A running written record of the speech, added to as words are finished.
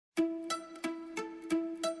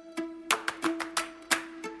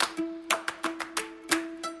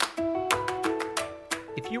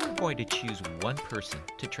If you were going to choose one person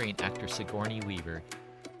to train actor Sigourney Weaver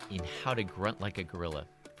in How to Grunt Like a Gorilla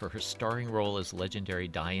for her starring role as legendary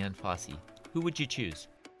Dian Fossey, who would you choose?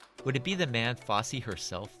 Would it be the man Fossey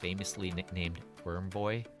herself famously nicknamed Worm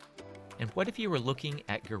Boy? And what if you were looking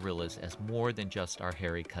at gorillas as more than just our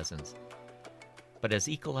hairy cousins, but as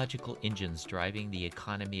ecological engines driving the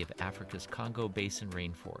economy of Africa's Congo Basin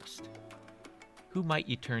rainforest? Who might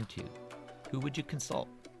you turn to? Who would you consult?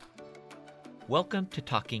 Welcome to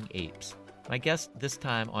Talking Apes. My guest this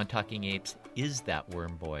time on Talking Apes is that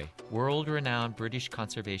Worm Boy, world-renowned British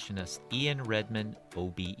conservationist Ian Redman,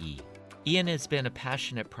 OBE. Ian has been a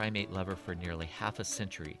passionate primate lover for nearly half a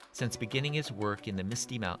century, since beginning his work in the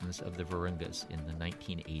misty mountains of the Virungas in the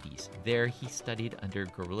 1980s. There, he studied under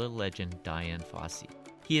gorilla legend Dian Fossey.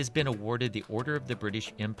 He has been awarded the Order of the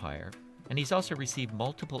British Empire, and he's also received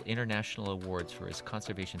multiple international awards for his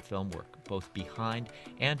conservation film work, both behind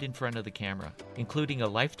and in front of the camera, including a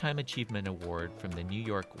Lifetime Achievement Award from the New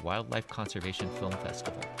York Wildlife Conservation Film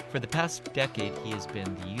Festival. For the past decade, he has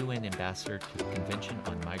been the UN Ambassador to the Convention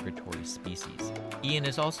on Migratory Species. Ian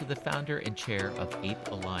is also the founder and chair of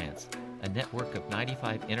Ape Alliance, a network of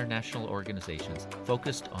 95 international organizations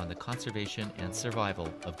focused on the conservation and survival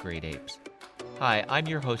of great apes. Hi, I'm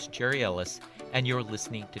your host, Jerry Ellis, and you're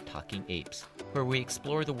listening to Talking Apes, where we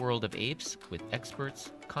explore the world of apes with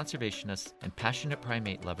experts, conservationists, and passionate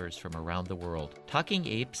primate lovers from around the world. Talking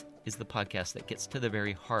Apes is the podcast that gets to the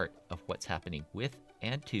very heart of what's happening with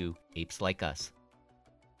and to apes like us.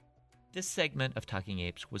 This segment of Talking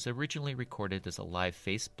Apes was originally recorded as a live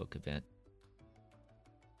Facebook event.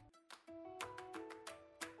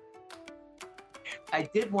 I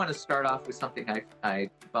did want to start off with something I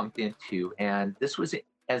bumped into, and this was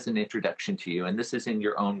as an introduction to you, and this is in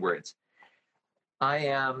your own words. I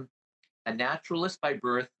am a naturalist by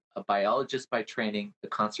birth, a biologist by training, a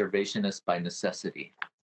conservationist by necessity.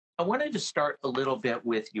 I wanted to start a little bit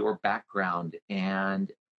with your background and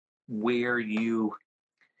where you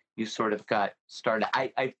sort of got started.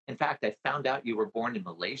 In fact, I found out you were born in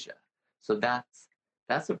Malaysia, so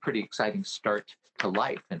that's a pretty exciting start to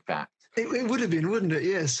life, in fact. It would have been, wouldn't it?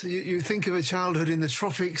 Yes. You think of a childhood in the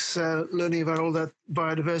tropics, learning about all that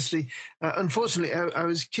biodiversity. Unfortunately, I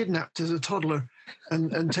was kidnapped as a toddler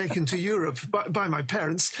and taken to Europe by my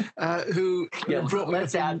parents, who brought me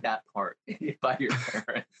let's add that part, by your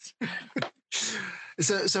parents.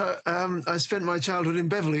 So I spent my childhood in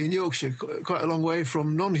Beverley in Yorkshire, quite a long way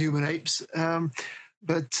from non-human apes,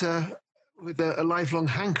 but with a lifelong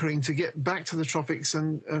hankering to get back to the tropics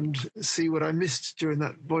and see what I missed during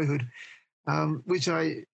that boyhood, which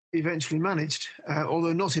I eventually managed,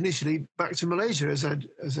 although not initially back to Malaysia as I'd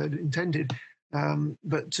intended,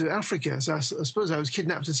 but to Africa. So I suppose I was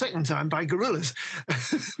kidnapped a second time by gorillas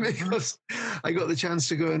because I got the chance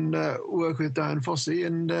to go and work with Dian Fossey.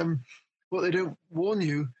 And what they don't warn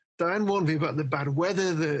you, Dian warned me about the bad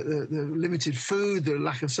weather, the limited food, the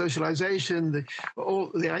lack of socialization,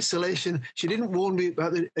 the isolation. She didn't warn me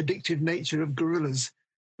about the addictive nature of gorillas.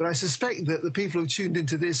 But I suspect that the people who tuned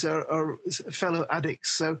into this are fellow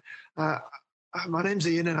addicts. So my name's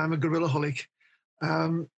Ian, and I'm a gorillaholic,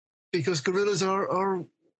 because gorillas are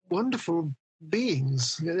wonderful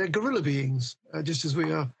beings. They're gorilla beings, just as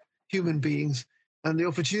we are human beings. And the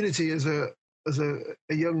opportunity as a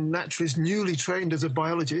young naturalist, newly trained as a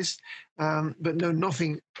biologist, but knowing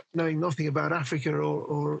nothing about Africa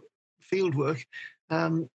or field work,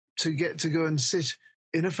 to get to go and sit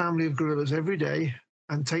in a family of gorillas every day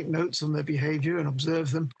and take notes on their behavior and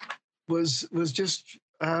observe them was just,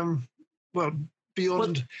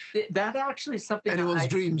 beyond that actually something anyone's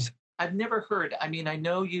dreams. I've never heard. I mean, I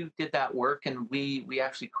know you did that work, and we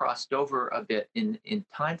actually crossed over a bit in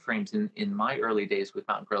time frames in my early days with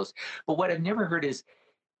mountain gorillas. But what I've never heard is,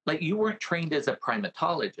 like, you weren't trained as a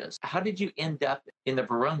primatologist. How did you end up in the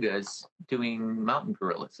Virungas doing mountain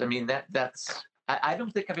gorillas? I mean, I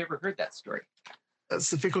don't think I've ever heard that story. That's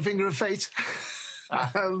the fickle finger of fate.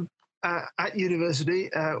 At university,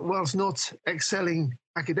 whilst not excelling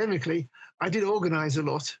academically, I did organize a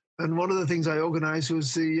lot. And one of the things I organized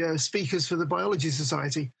was the Speakers for the Biology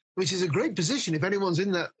Society, which is a great position. If anyone's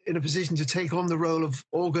in a position to take on the role of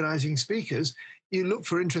organizing speakers, you look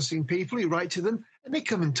for interesting people, you write to them, and they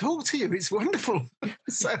come and talk to you. It's wonderful.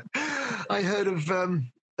 So I heard of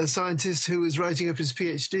a scientist who was writing up his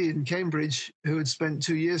PhD in Cambridge, who had spent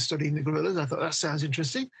 2 years studying the gorillas. I thought, that sounds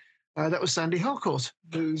interesting. That was Sandy Harcourt,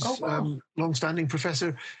 who's long-standing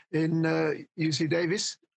professor in UC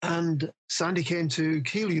Davis. And Sandy came to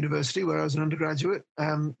Keele University, where I was an undergraduate,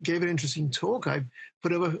 gave an interesting talk. I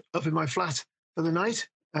put him up in my flat for the night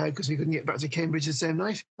because he couldn't get back to Cambridge the same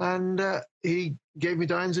night. And he gave me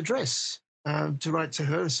Dian's address. to write to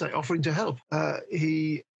her, offering to help.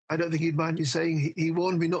 I don't think he'd mind me saying he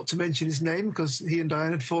warned me not to mention his name because he and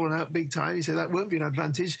Diane had fallen out big time. He said that won't be an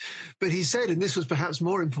advantage. But he said, and this was perhaps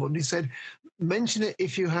more important, he said, mention it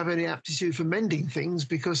if you have any aptitude for mending things,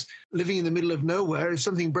 because living in the middle of nowhere, if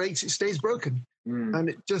something breaks, it stays broken. And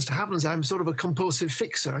it just happens I'm sort of a compulsive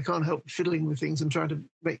fixer. I can't help fiddling with things and trying to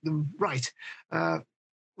make them right,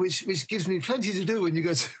 which gives me plenty to do when you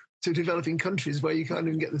go to developing countries where you can't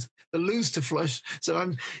even get the loos to flush. So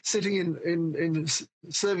I'm sitting in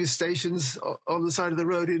service stations on the side of the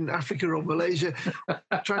road in Africa or Malaysia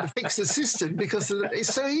trying to fix the system because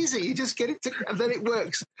it's so easy. You just get it and then it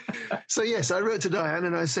works. So yes, I wrote to Diane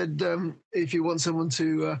and I said, if you want someone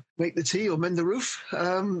to make the tea or mend the roof,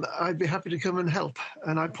 I'd be happy to come and help.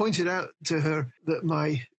 And I pointed out to her that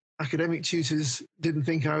my academic tutors didn't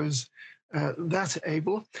think I was that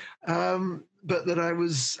able, but that I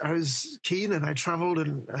was keen and I travelled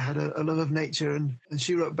and I had a love of nature. And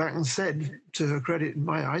she wrote back and said, to her credit in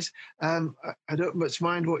my eyes, I don't much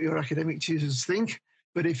mind what your academic tutors think,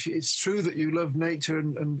 but if it's true that you love nature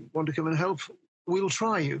and want to come and help, we'll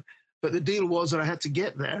try you. But the deal was that I had to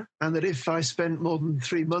get there, and that if I spent more than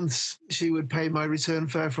 3 months, she would pay my return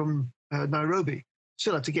fare from Nairobi.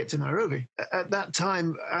 Still had to get to Nairobi. At that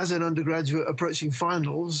time, as an undergraduate approaching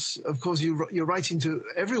finals, of course, you're writing to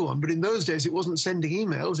everyone. But in those days, it wasn't sending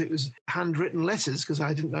emails. It was handwritten letters because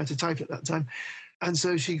I didn't know how to type at that time. And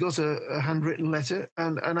so she got a handwritten letter.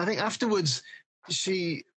 And I think afterwards,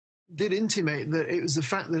 she did intimate that it was the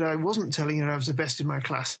fact that I wasn't telling her I was the best in my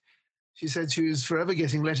class. She said she was forever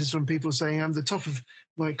getting letters from people saying, I'm the top of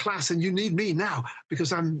my class and you need me now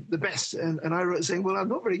because I'm the best. And I wrote saying, well, I'm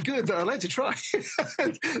not very good, but I'd like to try.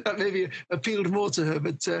 That maybe appealed more to her.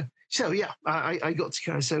 But so, yeah, I got to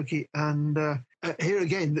Karasoke. And here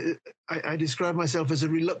again, I describe myself as a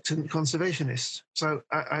reluctant conservationist. So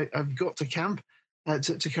I've got to camp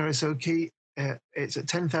to Karasoke. It's at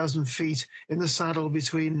 10,000 feet in the saddle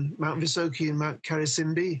between Mount Visoki and Mount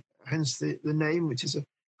Karisimbi, hence the name, which is a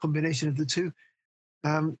combination of the two.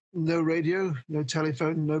 No radio, no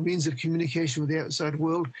telephone, no means of communication with the outside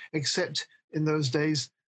world, except in those days,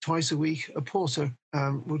 twice a week, a porter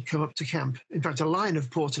would come up to camp. In fact, a line of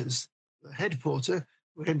porters. The head porter,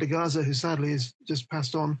 Ndagaza, who sadly has just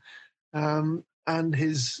passed on, and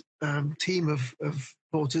his team of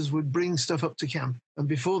porters would bring stuff up to camp. And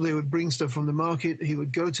before they would bring stuff from the market, he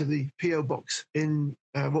would go to the P.O. box in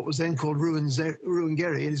what was then called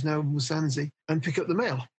Ruhengeri, it is now Musanze, and pick up the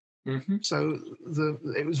mail. Mm-hmm. So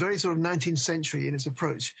it was very sort of 19th century in its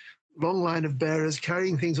approach. Long line of bearers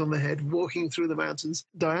carrying things on their head, walking through the mountains.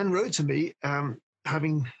 Diane wrote to me,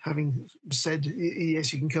 having said,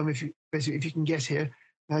 yes, you can come if you can get here.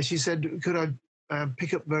 She said, could I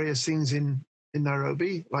pick up various things in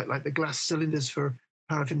Nairobi, like the glass cylinders for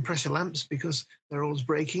paraffin pressure lamps, because they're always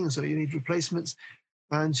breaking, so you need replacements.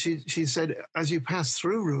 And she said, as you pass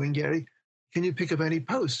through Ruhengeri, can you pick up any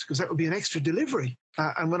post? Because that would be an extra delivery.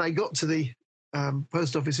 And when I got to the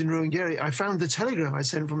post office in Ruhengeri, I found the telegram I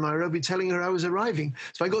sent from Nairobi telling her I was arriving.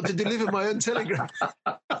 So I got to deliver my own telegram.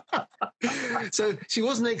 So she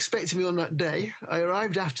wasn't expecting me on that day. I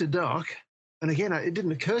arrived after dark. And again, it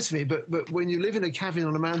didn't occur to me, but when you live in a cabin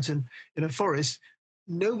on a mountain in a forest,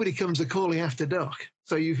 nobody comes a-calling after dark.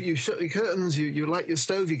 So you shut your curtains, you light your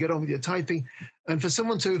stove, you get on with your typing. And for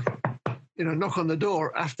someone to, knock on the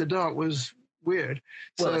door after dark was weird.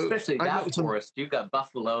 Well, so especially that forest. You've got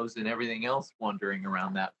buffaloes and everything else wandering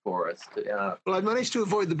around that forest. Well, I managed to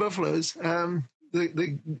avoid the buffaloes.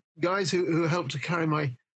 The guys who helped to carry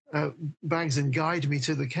my bags and guide me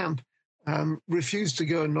to the camp refused to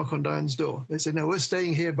go and knock on Diane's door. They said, no, we're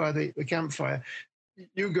staying here by the campfire.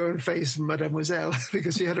 You go and face Mademoiselle,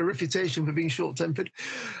 because she had a reputation for being short-tempered.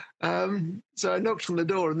 So I knocked on the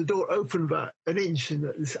door, and the door opened about an inch, and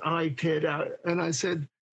this eye peered out. And I said,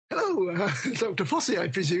 hello, Dr. Fossey, I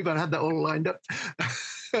presume. I had that all lined up.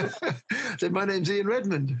 I said, my name's Ian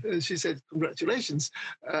Redmond. And she said, congratulations.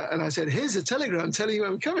 And I said, here's a telegram telling you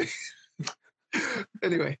I'm coming.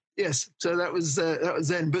 Anyway, yes, so that was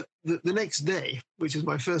then. But the next day, which is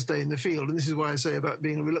my first day in the field, and this is why I say about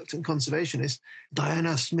being a reluctant conservationist, Diane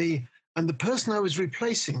asked me, and the person I was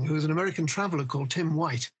replacing, who was an American traveler called Tim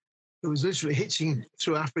White, who was literally hitching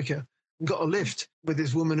through Africa, and got a lift with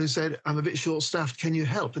this woman who said, I'm a bit short-staffed, can you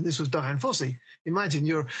help? And this was Diane Fossey. Imagine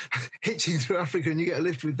you're hitching through Africa and you get a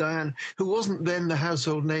lift with Diane, who wasn't then the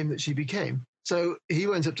household name that she became. So he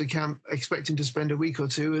went up to camp expecting to spend a week or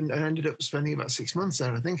two and ended up spending about 6 months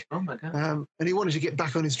there, I think. Oh, my God. And he wanted to get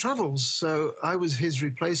back on his travels. So I was his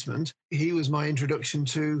replacement. He was my introduction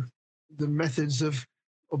to the methods of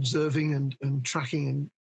observing and tracking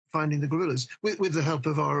and finding the gorillas, with the help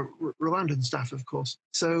of our Rwandan staff, of course.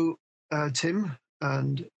 So Tim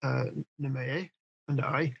and Nemeye and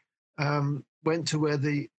I went to where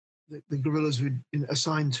the gorillas we'd been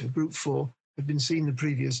assigned to, Group 4, had been seen the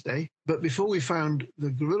previous day. But before we found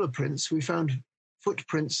the gorilla prints, we found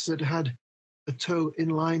footprints that had a toe in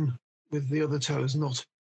line with the other toes, not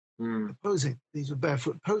opposing. These were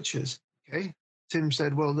barefoot poachers. Okay. Tim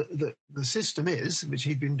said, well, the system is, which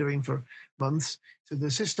he'd been doing for months, so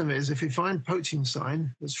the system is if you find poaching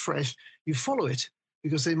sign that's fresh, you follow it,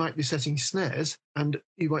 because they might be setting snares, and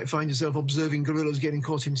you might find yourself observing gorillas getting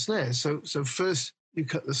caught in snares. So first you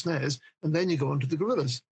cut the snares, and then you go onto the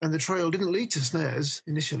gorillas. And the trail didn't lead to snares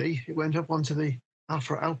initially. It went up onto the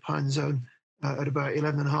Afro-Alpine zone at about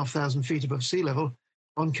 11,500 feet above sea level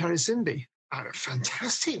on Karisimbi.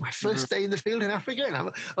 Fantastic. My first day in the field in Africa, and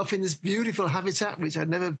I'm up in this beautiful habitat, which I'd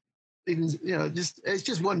never even, it's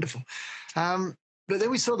just wonderful. But then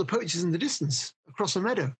we saw the poachers in the distance across a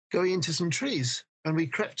meadow going into some trees, and we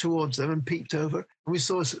crept towards them and peeped over, and we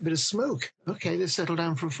saw a bit of smoke. Okay, they've settled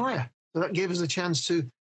down for a fire. So that gave us a chance to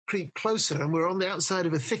creep closer, and we're on the outside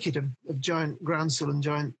of a thicket of giant groundsel and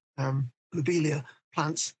giant lobelia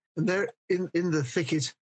plants, and they're in the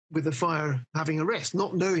thicket with the fire having a rest,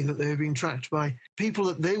 not knowing that they were being tracked by people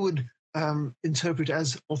that they would interpret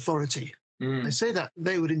as authority. I say that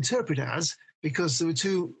they would interpret as because there were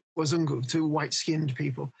two Wazungu, two white-skinned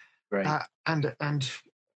people, right. And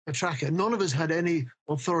a tracker. None of us had any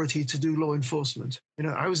authority to do law enforcement.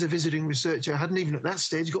 I was a visiting researcher. I hadn't even at that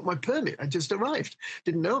stage got my permit. I just arrived.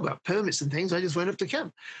 Didn't know about permits and things. I just went up to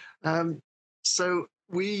camp. So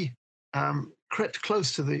we crept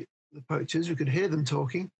close to the poachers. We could hear them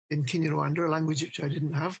talking in Kinyarwanda, a language which I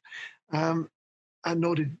didn't have, and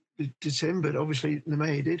nor did Tim, but obviously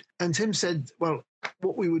Nemeye did. And Tim said, well,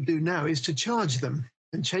 what we would do now is to charge them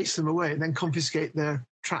and chase them away and then confiscate their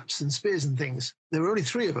traps and spears and things. There were only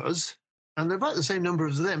 3 of us, and they're about the same number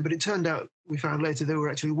as them, but it turned out, we found later, they were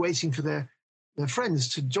actually waiting for their friends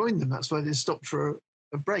to join them. That's why they stopped for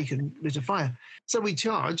a break and lit a fire. So we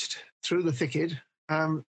charged through the thicket.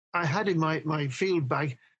 I had in my field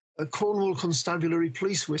bag a Cornwall Constabulary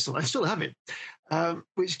police whistle. I still have it,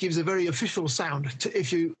 which gives a very official sound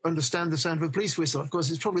if you understand the sound of a police whistle. Of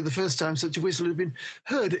course, it's probably the first time such a whistle had been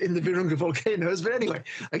heard in the Virunga volcanoes. But anyway,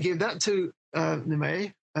 I gave that to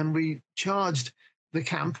Nemeye, and we charged the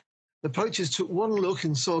camp. The poachers took one look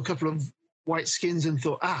and saw a couple of white skins and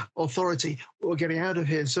thought, authority, we're getting out of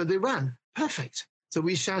here. So they ran. Perfect. So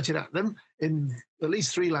we shouted at them in at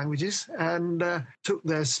least 3 languages and took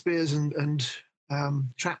their spears and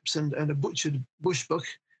traps and a butchered bushbuck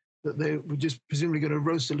that they were just presumably going to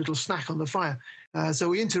roast a little snack on the fire. So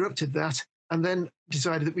we interrupted that and then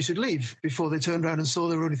decided that we should leave before they turned around and saw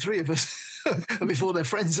there were only 3 of us and before their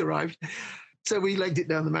friends arrived. So we legged it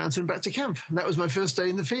down the mountain back to camp. And that was my first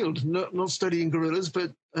day in the field, not studying gorillas,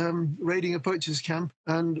 but raiding a poacher's camp.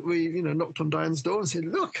 And we, knocked on Diane's door and said,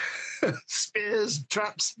 look, spears,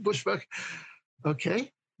 traps, bushbuck.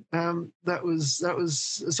 Okay. That was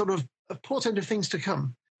sort of a portent of things to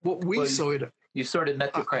come. What we saw it. You sort of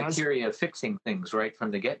met the criteria of fixing things right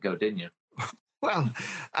from the get-go, didn't you? Well,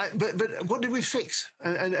 but what did we fix?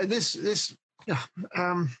 And this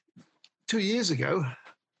 2 years ago,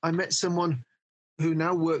 I met someone who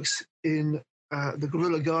now works in the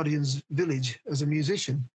Gorilla Guardians village as a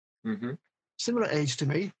musician, similar age to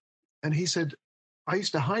me, and he said, I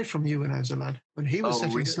used to hide from you when I was a lad, when he was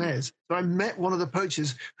setting snares. So I met one of the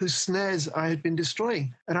poachers whose snares I had been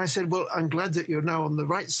destroying. And I said, well, I'm glad that you're now on the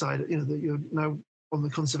right side, that you're now on the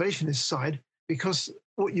conservationist side, because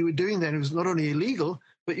what you were doing then was not only illegal,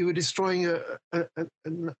 but you were destroying a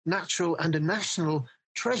natural and a national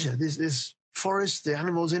treasure. This forest, the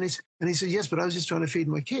animals in it. And he said, yes, but I was just trying to feed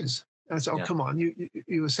my kids. And I said, come on,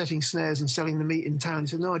 you were setting snares and selling the meat in town. He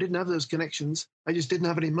said, no, I didn't have those connections. I just didn't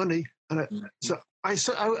have any money. And so I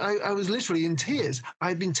was literally in tears. I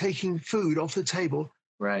had been taking food off the table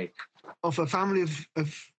of a family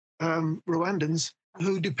of Rwandans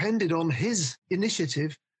who depended on his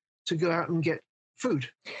initiative to go out and get food.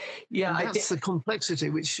 Yeah, and that's the complexity,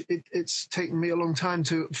 which it's taken me a long time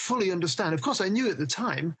to fully understand. Of course, I knew at the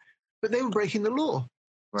time, but they were breaking the law.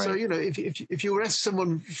 Right. So, if you arrest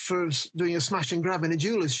someone for doing a smash and grab in a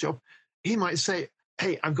jeweler's shop, he might say,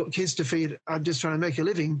 hey, I've got kids to feed, I'm just trying to make a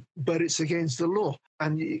living, but it's against the law.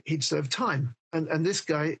 And he'd serve time. And this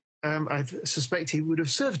guy, I suspect he would have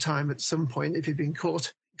served time at some point if he'd been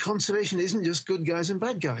caught. Conservation isn't just good guys and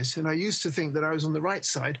bad guys. And I used to think that I was on the right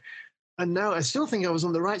side. And now I still think I was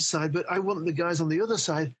on the right side, but I want the guys on the other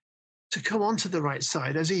side to come onto the right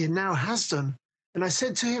side, as he now has done. And I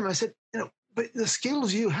said to him, but the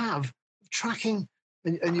skills you have, tracking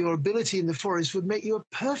and your ability in the forest would make you a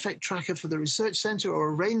perfect tracker for the research center or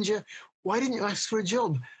a ranger. Why didn't you ask for a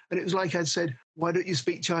job? And it was like I'd said, why don't you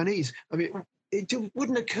speak Chinese? I mean, it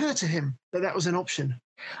wouldn't occur to him that that was an option.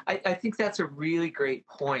 I think that's a really great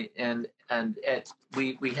point, and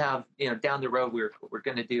we have, down the road we're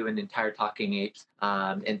going to do an entire Talking Apes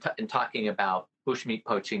and talking about bushmeat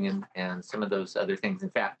poaching and some of those other things. In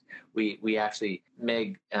fact, we actually,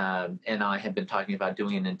 Meg and I have been talking about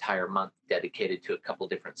doing an entire month dedicated to a couple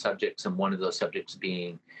different subjects, and one of those subjects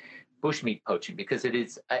being bushmeat poaching, because it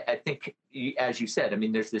is, I think, as you said, I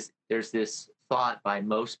mean, there's this thought by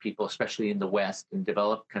most people, especially in the West and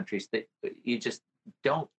developed countries, that you just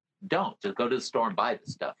don't just go to the store and buy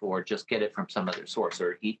the stuff, or just get it from some other source,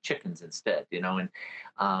 or eat chickens instead, and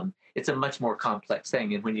it's a much more complex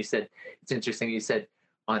thing. And when you said, it's interesting, you said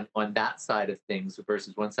on that side of things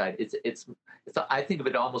versus one side, it's I think of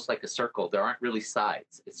it almost like a circle. There aren't really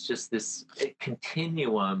sides. It's just this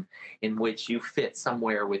continuum in which you fit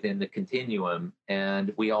somewhere within the continuum,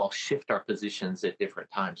 and we all shift our positions at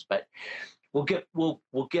different times. But we'll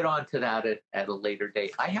get onto that at a later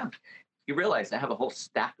date. You realize I have a whole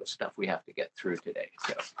stack of stuff we have to get through today.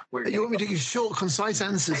 So you want me to give short, concise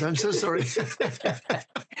answers? I'm so sorry.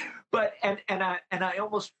 But and I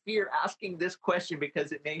almost fear asking this question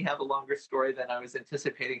because it may have a longer story than I was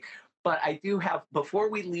anticipating. But I do have, before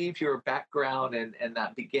we leave your background and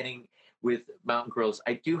that beginning with mountain gorillas,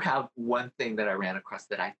 I do have one thing that I ran across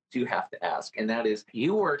that I do have to ask, and that is,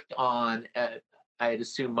 you worked on. I'd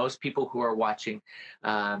assume most people who are watching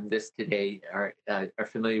this today are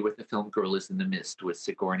familiar with the film Gorillas in the Mist with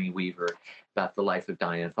Sigourney Weaver, about the life of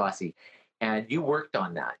Dian Fossey. And you worked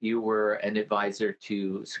on that. You were an advisor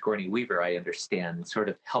to Sigourney Weaver, I understand, sort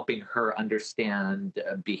of helping her understand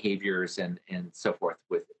behaviors and so forth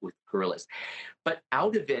with gorillas. But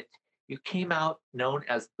out of it, you came out known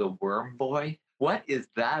as the Worm Boy. What is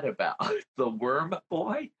that about? The Worm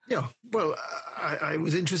Boy? Yeah, well, I am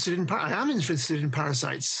interested in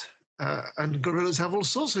parasites, and gorillas have all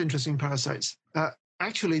sorts of interesting parasites.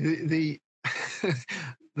 Actually, the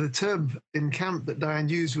the term in camp that Dian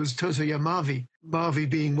used was totoyamavi, mavi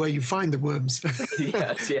being where you find the worms.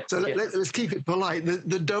 Yes. So let's keep it polite.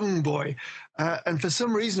 The dung boy. And for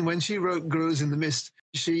some reason, when she wrote Gorillas in the Mist,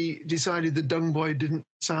 she decided the dung boy didn't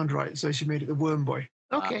sound right, so she made it the worm boy.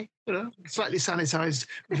 Okay, slightly sanitized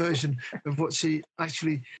version of what she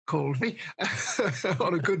actually called me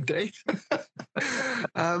on a good day.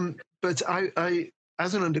 But I,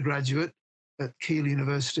 as an undergraduate at Keele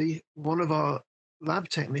University, one of our lab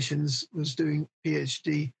technicians was doing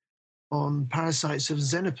PhD on parasites of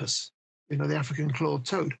Xenopus, the African clawed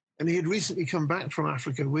toad. And he had recently come back from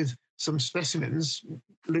Africa with some specimens,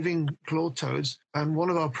 living clawed toads. And one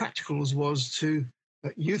of our practicals was to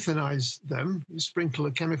euthanize them, sprinkle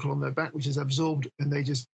a chemical on their back, which is absorbed and they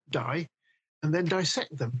just die, and then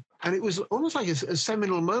dissect them. And it was almost like a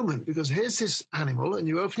seminal moment, because here's this animal and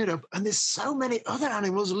you open it up and there's so many other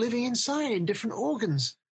animals living inside in different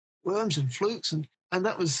organs, worms and flukes. And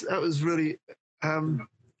that was really,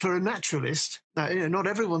 for a naturalist, not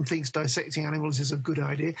everyone thinks dissecting animals is a good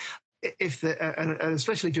idea. And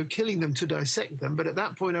especially if you're killing them to dissect them. But at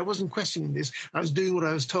that point, I wasn't questioning this. I was doing what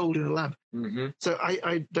I was told in a lab. Mm-hmm. So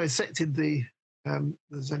I dissected the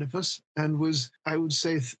Xenopus and was, I would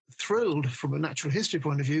say, thrilled from a natural history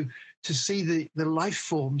point of view to see the life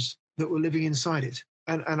forms that were living inside it.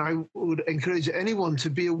 And I would encourage anyone to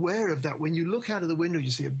be aware of that. When you look out of the window, you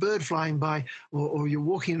see a bird flying by, or you're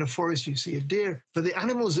walking in a forest, you see a deer. For the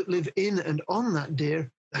animals that live in and on that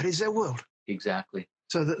deer, that is their world. Exactly.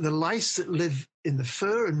 So that the lice that live in the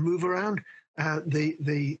fur and move around,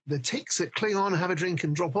 the ticks that cling on, have a drink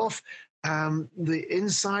and drop off, the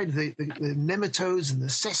inside, the nematodes and the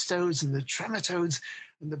cestodes and the trematodes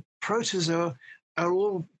and the protozoa are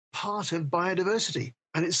all part of biodiversity.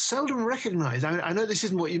 And it's seldom recognized. I know this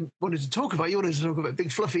isn't what you wanted to talk about. You wanted to talk about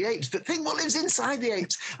big fluffy apes, but think what lives inside the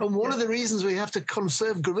apes. And one of the reasons we have to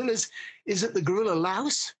conserve gorillas is that the gorilla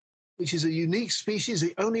louse, which is a unique species,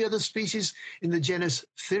 the only other species in the genus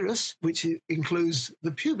Thyrus, which includes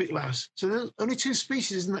the pubic louse. So there's only two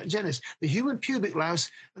species in that genus, the human pubic louse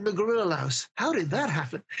and the gorilla louse. How did that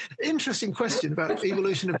happen? Interesting question about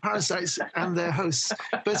evolution of parasites and their hosts.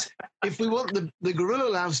 But if we want the gorilla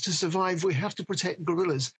louse to survive, we have to protect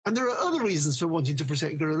gorillas. And there are other reasons for wanting to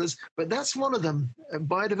protect gorillas, but that's one of them.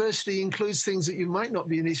 Biodiversity includes things that you might not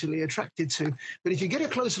be initially attracted to. But if you get a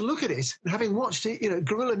closer look at it, and having watched it,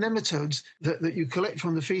 gorilla nematodes nematodes that you collect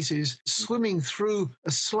from the feces swimming through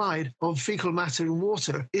a slide of fecal matter in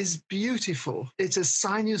water is beautiful. It's a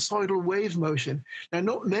sinusoidal wave motion. Now,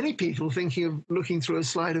 not many people thinking of looking through a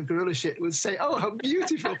slide of gorilla shit would say, oh, how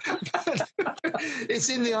beautiful. But it's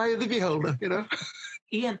in the eye of the beholder, you know.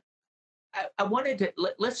 Ian, I wanted to,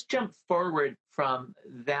 let's jump forward from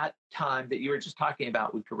that time that you were just talking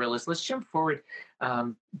about with gorillas. Let's jump forward,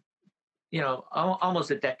 almost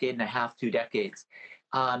a decade and a half, 2 decades.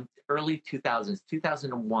 Early 2000s,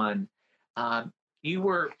 2001, you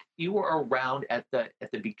were around at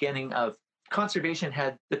the beginning of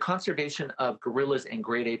the conservation of gorillas and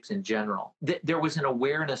great apes in general. There was an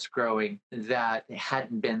awareness growing that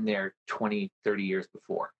hadn't been there 20, 30 years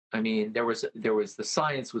before. I mean, there was the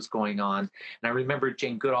science was going on. And I remember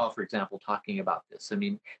Jane Goodall, for example, talking about this. I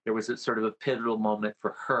mean, there was a sort of a pivotal moment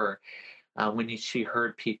for her when she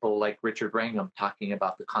heard people like Richard Wrangham talking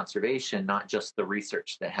about the conservation, not just the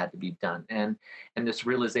research that had to be done. And this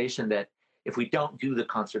realization that if we don't do the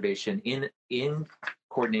conservation in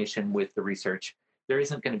coordination with the research, there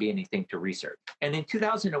isn't going to be anything to research. And in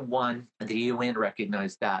 2001, the UN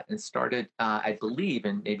recognized that and started, I believe,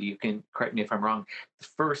 and maybe you can correct me if I'm wrong, the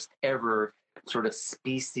first ever sort of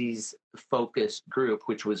species-focused group,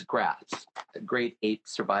 which was GRASP, the Great Ape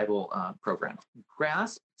Survival Program.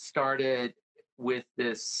 GRASP started with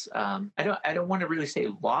this, I don't want to really say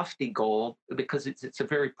lofty goal, because it's a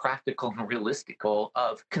very practical and realistic goal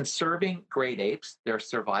of conserving great apes, their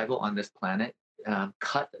survival on this planet,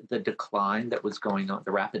 cut the decline that was going on,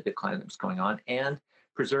 the rapid decline that was going on, and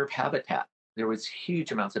preserve habitat. There was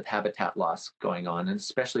huge amounts of habitat loss going on, and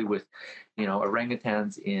especially with,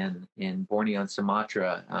 orangutans in Borneo and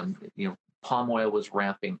Sumatra. Palm oil was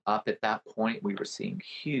ramping up at that point. We were seeing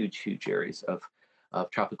huge areas of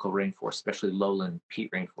tropical rainforest, especially lowland peat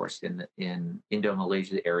rainforest in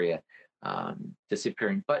Indo-Malaysia area,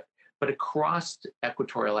 disappearing. But across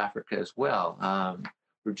equatorial Africa as well,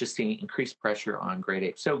 we're just seeing increased pressure on great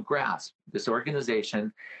apes. So GRASP, this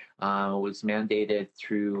organization, was mandated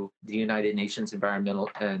through the United Nations Environmental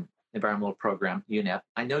Program, UNEP.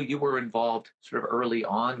 I know you were involved sort of early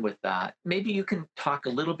on with that. Maybe you can talk a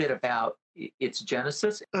little bit about its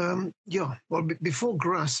genesis. Yeah, well, before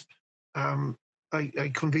GRASP,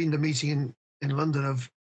 I convened a meeting in London of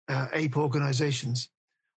ape organizations,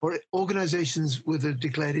 or organizations with a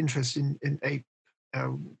declared interest in ape,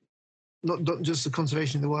 not just the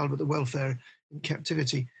conservation of the wild, but the welfare in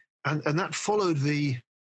captivity. And that followed the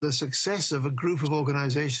success of a group of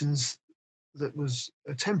organizations that was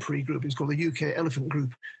a temporary group. It's called the UK Elephant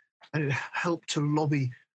Group, and it helped to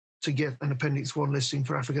lobby to get an Appendix 1 listing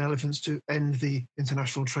for African elephants to end the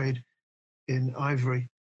international trade in ivory.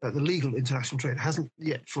 The legal international trade hasn't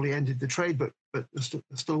yet fully ended the trade, but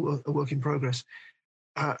still a work in progress.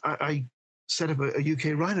 I set up a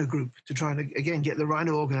UK rhino group to try and, again, get the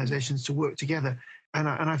rhino organizations to work together. And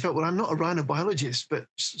I felt, well, I'm not a rhino biologist, but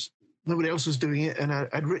nobody else was doing it. And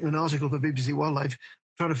I'd written an article for BBC Wildlife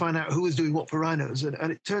trying to find out who was doing what for rhinos.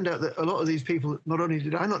 And it turned out that a lot of these people, not only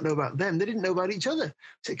did I not know about them, they didn't know about each other. I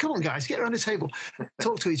said, come on, guys, get around the table,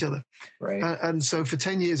 talk to each other. Right. And so for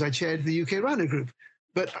 10 years, I chaired the UK Rhino Group.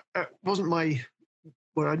 But it wasn't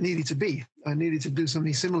where I needed to be. I needed to do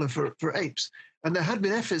something similar for apes. And there had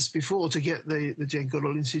been efforts before to get the Jane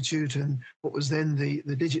Goodall Institute and what was then the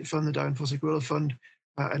Digit Fund, the Dian Fossey Gorilla Fund,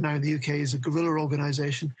 and now in the UK is a gorilla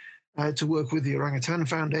organization, to work with the Orangutan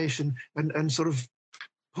Foundation and sort of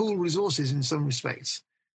pool resources in some respects.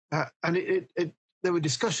 And there were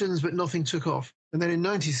discussions, but nothing took off. And then in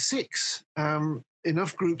 '96,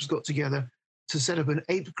 enough groups got together to set up an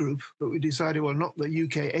ape group, but we decided, well, not the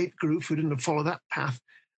UK Ape Group, we didn't follow that path.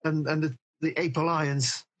 And the Ape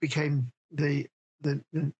Alliance became the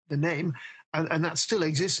name, and that still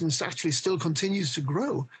exists and actually still continues to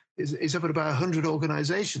grow. It's up at about 100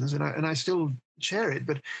 organizations, and I still chair it,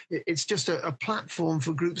 but it's just a platform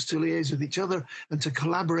for groups to liaise with each other and to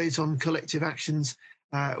collaborate on collective actions,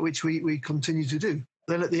 which we continue to do.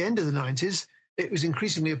 Then at the end of the 90s, it was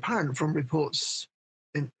increasingly apparent from reports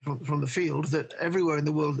from the field that everywhere in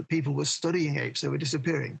the world that people were studying apes, they were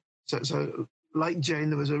disappearing. So like Jane,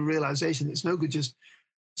 there was a realization it's no good just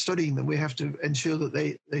studying them. We have to ensure that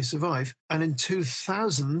they survive. And in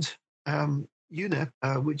 2000, UNEP,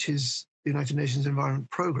 which is the United Nations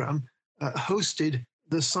Environment Programme, hosted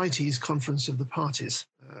the CITES Conference of the Parties.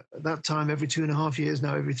 At that time, every 2.5 years,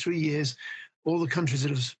 now every 3 years, all the countries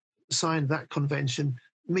that have signed that convention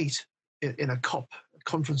meet in a COP,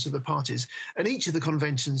 Conference of the Parties. And each of the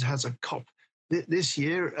conventions has a COP. This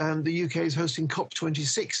year, the UK is hosting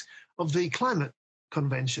COP26 of the climate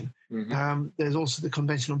Convention. There's also the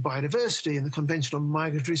Convention on Biodiversity and the Convention on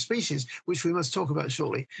Migratory Species, which we must talk about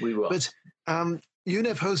shortly. We will. But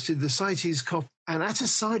UNEP hosted the CITES COP, and at a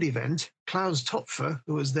side event, Klaus Topfer,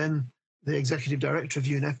 who was then the executive director of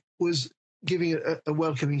UNEP, was giving a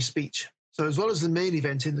welcoming speech. So as well as the main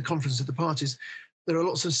event in the Conference of the Parties, there are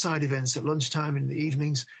lots of side events at lunchtime in the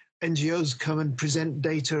evenings. NGOs come and present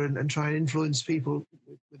data and try and influence people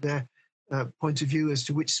with their point of view as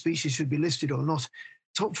to which species should be listed or not.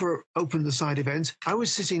 Topfer opened the side event. I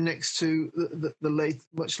was sitting next to the late,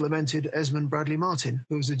 much lamented Esmond Bradley Martin,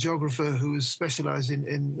 who was a geographer who was specialised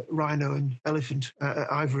in rhino and elephant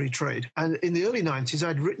ivory trade. And in the early 90s,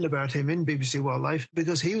 I'd written about him in BBC Wildlife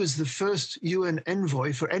because he was the first UN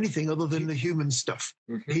envoy for anything other than the human stuff.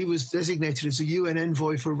 He was designated as a UN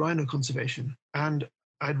envoy for rhino conservation. And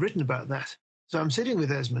I'd written about that. So I'm sitting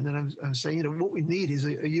with Esmond and I'm saying, you know, what we need is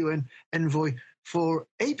a UN envoy for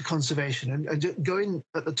ape conservation and going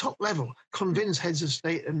at the top level, convince heads of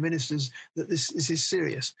state and ministers that this is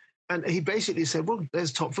serious. And he basically said, well,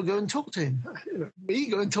 there's Topfer, go and talk to him. Me,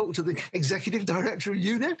 go and talk to the executive director of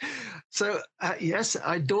UNEP. So yes,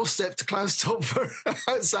 I doorstepped Klaus Topfer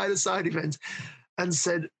outside a side event and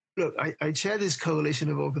said, look, I chair this coalition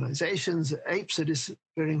of organizations. Apes are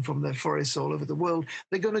disappearing from their forests all over the world.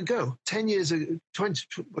 They're going to go. 10 years ago, 20,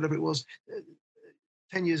 whatever it was,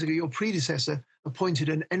 10 years ago, your predecessor appointed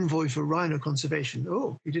an envoy for rhino conservation.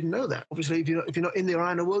 Oh, you didn't know that. Obviously, if you're not in the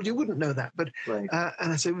rhino world, you wouldn't know that. But right.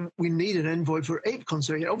 And I said, we need an envoy for ape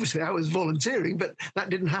conservation. Obviously, I was volunteering, but that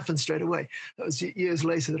didn't happen straight away. That was years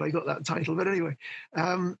later that I got that title. But anyway,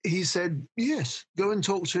 he said, yes, go and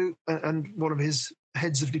talk to, and one of his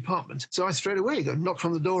heads of department. So I straight away go knock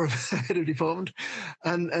on the door of the head of department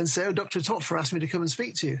and say, oh, Dr. Topfer asked me to come and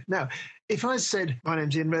speak to you. Now, if I said, my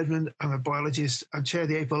name's Ian Redmond, I'm a biologist, I chair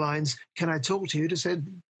the Ape Alliance, can I talk to you? He'd have said,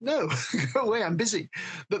 no, go away, I'm busy.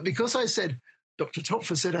 But because I said, Dr.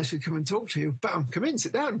 Topfer said I should come and talk to you, bam, come in,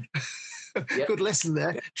 sit down. Yep. Good lesson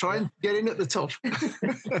there. Try and get in at the top.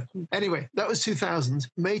 Anyway, that was 2000.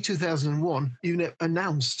 May 2001, UNEP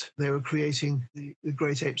announced they were creating the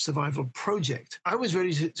Great Ape Survival Project. I was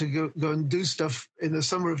ready to go and do stuff in the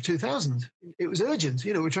summer of 2000. It was urgent.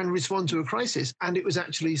 You know, we're trying to respond to a crisis. And it was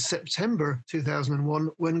actually September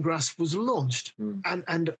 2001 when GRASP was launched.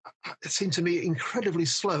 And it seemed to me incredibly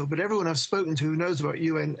slow. But everyone I've spoken to who knows about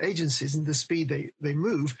UN agencies and the speed they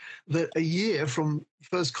move, that a year from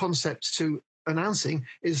first concept to announcing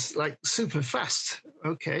is like super fast.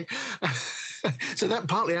 Okay. So that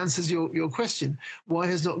partly answers your question. Why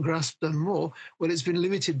has not GRASP done more? Well, it's been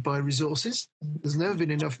limited by resources. There's never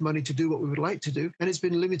been enough money to do what we would like to do. And it's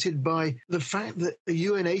been limited by the fact that a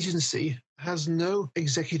UN agency has no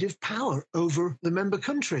executive power over the member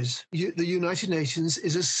countries. The United Nations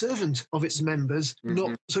is a servant of its members.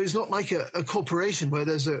 So it's not like a corporation where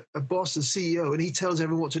there's a boss, a CEO, and he tells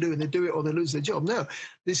everyone what to do and they do it or they lose their job. No,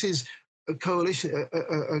 this is a coalition,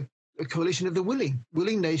 a coalition of the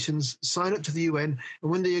willing nations sign up to the UN,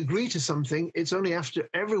 and when they agree to something, it's only after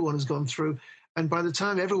everyone has gone through, and by the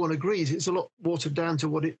time everyone agrees, it's a lot watered down to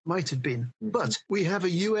what it might have been. But we have a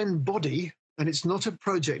UN body, and it's not a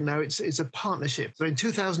project now, it's a partnership. So in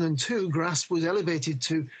 2002, GRASP was elevated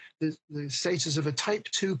to the status of a Type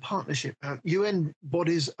 2 partnership. UN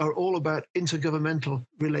bodies are all about intergovernmental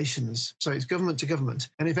relations. So it's government to government.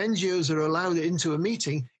 And if NGOs are allowed into a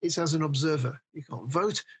meeting, it's as an observer. You can't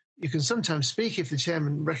vote. You can sometimes speak if the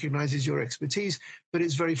chairman recognizes your expertise, but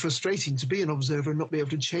it's very frustrating to be an observer and not be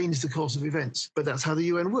able to change the course of events. But that's how the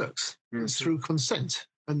UN works. It's through consent.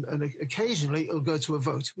 And occasionally it'll go to a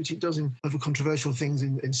vote, which it does in other controversial things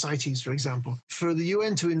in CITES, for example. For the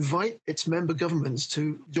UN to invite its member governments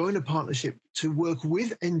to join a partnership to work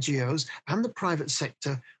with NGOs and the private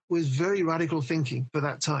sector was very radical thinking for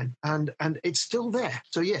that time. And it's still there.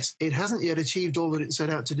 So yes, it hasn't yet achieved all that it set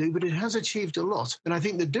out to do, but it has achieved a lot. And I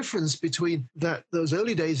think the difference between those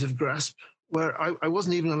early days of GRASP, where I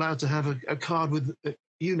wasn't even allowed to have a card with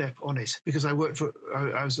UNEP on it because I was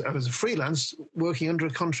a freelance working under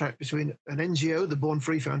a contract between an NGO, the Born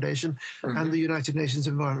Free Foundation, and the United Nations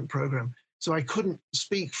Environment Programme. So I couldn't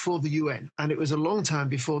speak for the UN, and it was a long time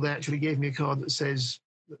before they actually gave me a card that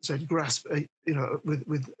said GRASP,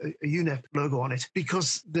 with a UNEP logo on it,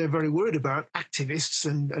 because they're very worried about activists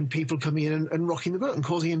and people coming in and rocking the boat and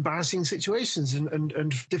causing embarrassing situations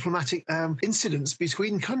and diplomatic incidents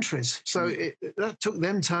between countries. So that took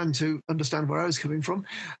them time to understand where I was coming from.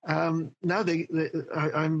 Now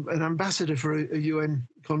I'm an ambassador for a UN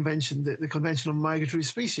convention, the Convention on Migratory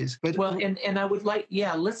Species. But well, and I would like,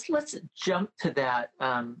 let's jump to that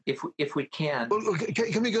if we can. Well,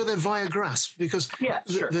 can we go there via GRASP? Because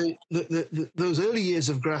sure. Those early years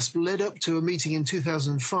of GRASP led up to a meeting in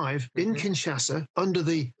 2005 in Kinshasa under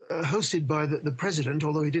hosted by the president,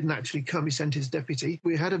 although he didn't actually come, he sent his deputy.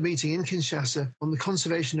 We had a meeting in Kinshasa on the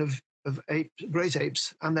conservation of great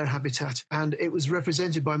apes and their habitat, and it was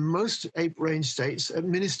represented by most ape range states at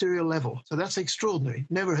ministerial level. So that's extraordinary.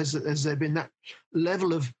 Never has there been that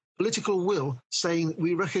level of political will saying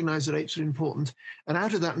we recognize that apes are important. And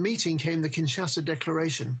out of that meeting came the Kinshasa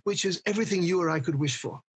Declaration, which is everything you or I could wish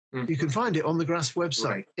for. You can find it on the GRASP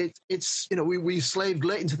website. Right. It's we slaved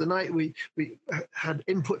late into the night. We had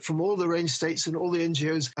input from all the range states and all the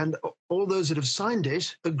NGOs, and all those that have signed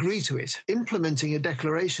it agree to it. Implementing a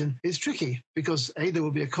declaration is tricky because there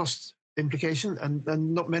will be a cost implication, and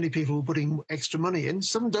not many people were putting extra money in.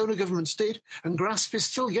 Some donor governments did, and GRASP is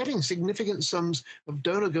still getting significant sums of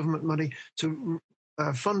donor government money to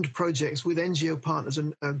fund projects with NGO partners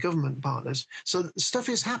and government partners. So stuff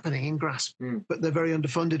is happening in GRASP, but they're very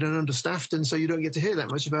underfunded and understaffed, and so you don't get to hear that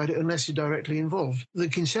much about it unless you're directly involved. The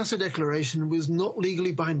Kinshasa Declaration was not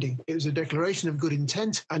legally binding. It was a declaration of good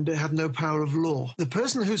intent, and it had no power of law. The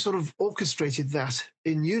person who sort of orchestrated that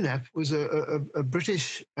in UNEP was a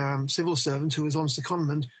British civil servant who was on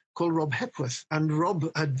secondment called Rob Hepworth. And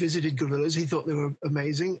Rob had visited gorillas. He thought they were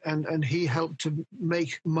amazing. And he helped to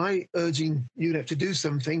make my urging UNEP to do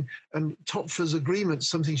something and Topfer's agreement,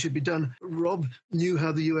 something should be done. Rob knew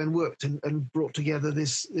how the UN worked and brought together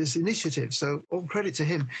this initiative. So all credit to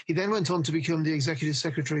him. He then went on to become the executive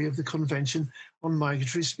secretary of the Convention on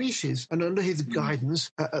Migratory Species. And under his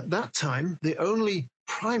guidance, at that time, the only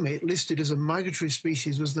primate listed as a migratory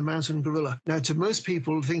species was the mountain gorilla. Now, to most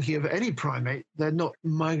people thinking of any primate, they're not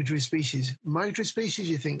migratory species. Migratory species,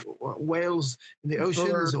 you think whales in the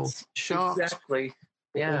oceans, or sharks, exactly.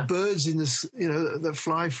 Yeah, or birds in the that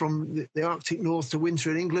fly from the Arctic North to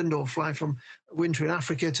winter in England, or fly from winter in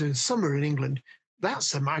Africa to summer in England.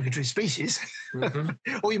 That's a migratory species.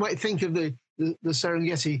 Or you might think of the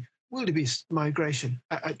Serengeti wildebeest migration.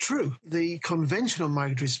 True, the Convention on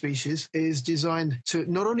Migratory Species is designed to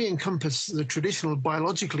not only encompass the traditional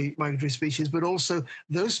biologically migratory species, but also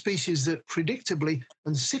those species that predictably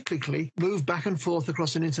and cyclically move back and forth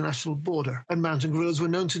across an international border. And mountain gorillas were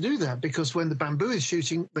known to do that because when the bamboo is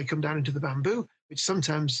shooting, they come down into the bamboo, which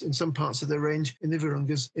sometimes in some parts of their range in the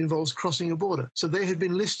Virungas involves crossing a border. So they had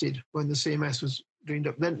been listed when the CMS was dreamed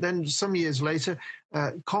up. Then some years later,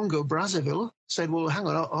 Congo Brazzaville said, well, hang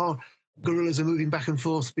on, our gorillas are moving back and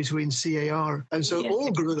forth between CAR. And so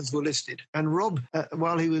all gorillas were listed. And Rob,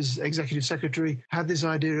 while he was executive secretary, had this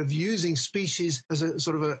idea of using species as a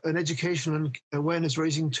sort of an educational and awareness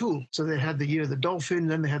raising tool. So they had the year of the dolphin,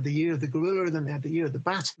 then they had the year of the gorilla, then they had the year of the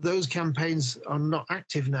bat. Those campaigns are not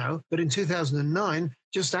active now. But in 2009,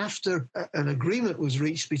 just after an agreement was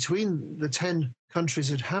reached between the 10 countries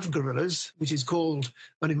that have gorillas, which is called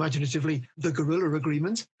unimaginatively the Gorilla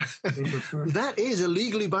Agreement, that is a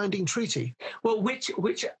legally binding treaty. Well, which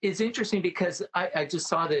is interesting because I just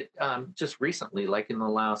saw that just recently, like in the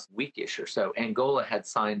last weekish or so, Angola had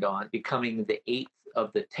signed on becoming the 8th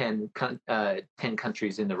of the 10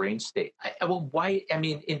 countries in the range state.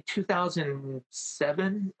 In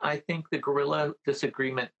 2007, I think the gorilla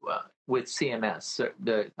disagreement with CMS,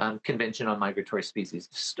 the Convention on Migratory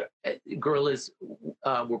Species, gorillas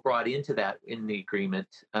were brought into that in the agreement.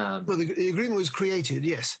 Well, the agreement was created,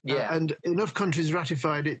 yes. Yeah. And enough countries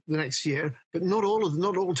ratified it the next year, but not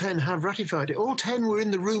all 10 have ratified it. All 10 were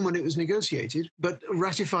in the room when it was negotiated, but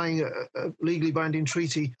ratifying a legally binding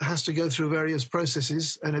treaty has to go through various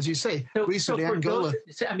processes. And as you say, recently Angola.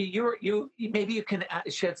 You maybe you can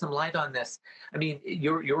shed some light on this. I mean,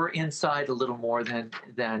 you're inside a little more than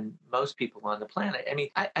most people on the planet. I mean,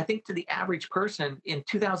 I think to the average person in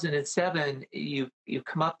 2007, you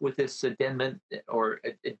come up with this addendum or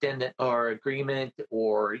agreement,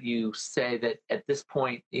 or you say that at this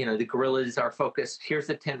point, the gorillas are focused. Here's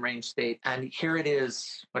the 10 range states, and here it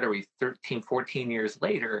is. What are we, 13, 14 years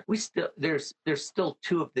later? There's still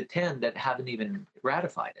 2 of the 10 that haven't even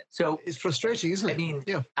ratified it. So it's frustrating, isn't it? I mean,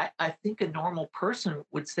 yeah. I think a normal person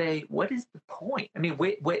would say, what is the point? I mean,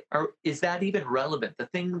 is that even relevant? The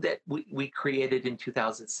thing that we created in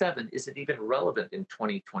 2007, is it even relevant in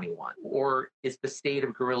 2021? Or is the state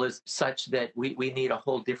of gorillas such that we need a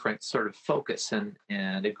whole different sort of focus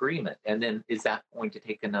and agreement? And then is that going to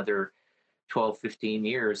take another 12, 15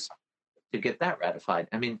 years to get that ratified?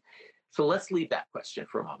 I mean, so let's leave that question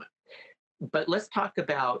for a moment. But let's talk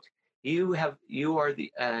about, you are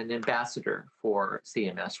an ambassador for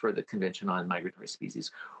CMS, for the Convention on Migratory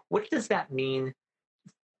Species. What does that mean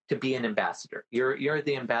to be an ambassador. You're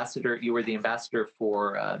the ambassador. You were the ambassador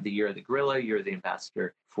for the Year of the Gorilla. You're the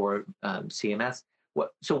ambassador for CMS.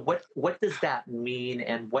 What does that mean,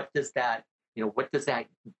 and what does that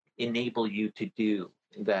enable you to do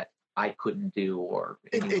that I couldn't do? Or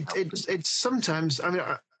it's sometimes. I mean,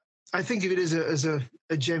 I think of it as a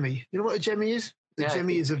Jemmy. You know what a Jemmy is? The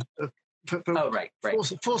Jemmy is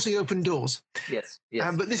forcing open doors. Yes.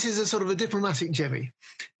 But this is a sort of a diplomatic Jemmy,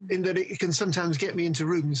 in that it can sometimes get me into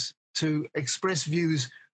rooms to express views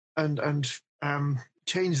and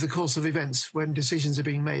change the course of events when decisions are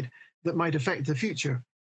being made that might affect the future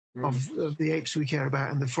of the apes we care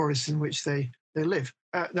about and the forests in which they live.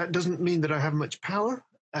 That doesn't mean that I have much power,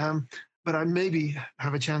 but I maybe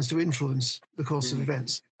have a chance to influence the course of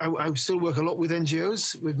events. I still work a lot with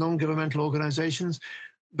NGOs, with non-governmental organizations,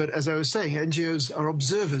 but as I was saying, NGOs are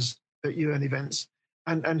observers at UN events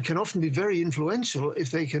and can often be very influential if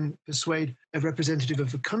they can persuade a representative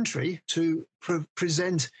of the country to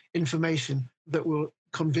present information that will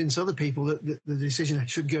convince other people that the decision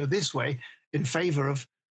should go this way in favor of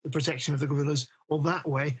the protection of the gorillas, or that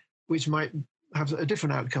way, which might have a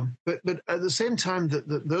different outcome. But at the same time that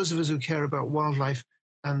those of us who care about wildlife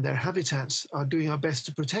and their habitats are doing our best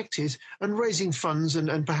to protect it and raising funds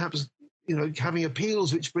and perhaps having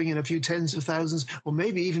appeals which bring in a few tens of thousands or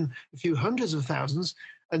maybe even a few hundreds of thousands.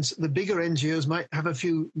 And the bigger NGOs might have a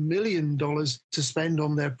few $1 million to spend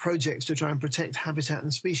on their projects to try and protect habitat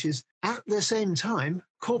and species. At the same time,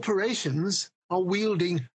 corporations are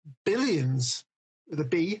wielding billions, with a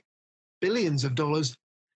B, billions of dollars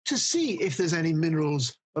to see if there's any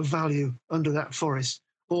minerals of value under that forest,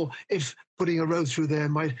 or if putting a road through there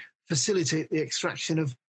might facilitate the extraction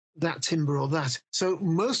of that timber or that. So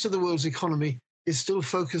most of the world's economy is still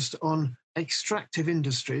focused on extractive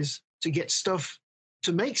industries to get stuff,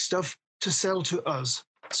 to make stuff to sell to us.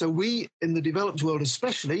 So we, in the developed world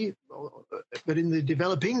especially, but in the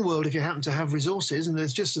developing world, if you happen to have resources, and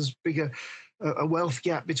there's just as big a wealth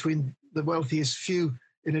gap between the wealthiest few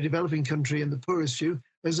in a developing country and the poorest few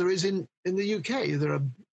as there is in the UK. There are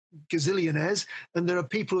gazillionaires and there are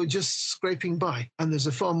people who are just scraping by. And there's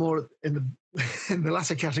a far more in the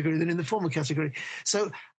latter category than in the former category.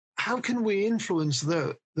 So how can we influence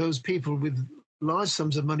those people with large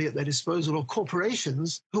sums of money at their disposal, or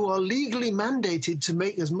corporations who are legally mandated to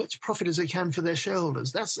make as much profit as they can for their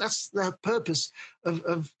shareholders? That's the purpose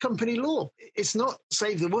of company law. It's not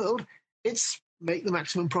save the world, it's make the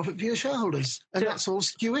maximum profit for your shareholders. And that's all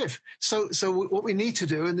skew-if. So what we need to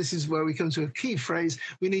do, and this is where we come to a key phrase,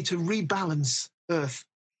 we need to rebalance Earth.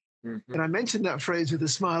 Mm-hmm. And I mentioned that phrase with a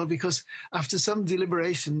smile because after some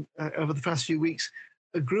deliberation over the past few weeks,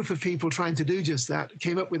 a group of people trying to do just that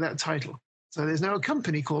came up with that title. So there's now a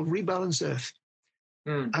company called Rebalance Earth.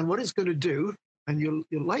 And what it's going to do, and you'll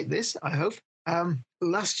like this, I hope,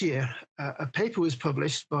 last year, a paper was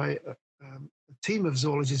published by a team of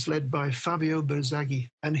zoologists led by Fabio Berzaghi,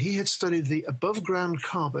 and he had studied the above-ground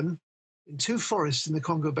carbon in 2 forests in the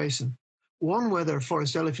Congo Basin, one where there are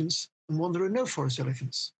forest elephants and one there are no forest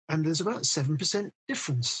elephants. And there's about 7%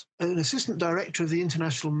 difference. And an assistant director of the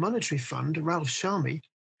International Monetary Fund, Ralph Sharmy,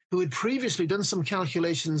 who had previously done some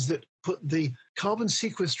calculations that put the carbon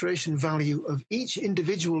sequestration value of each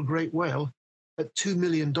individual great whale at $2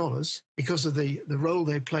 million because of the role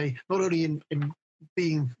they play, not only in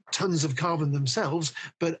being tons of carbon themselves,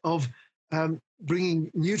 but of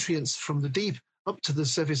bringing nutrients from the deep up to the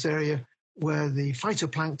surface area where the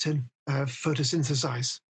phytoplankton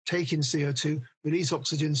photosynthesize, take in CO2, release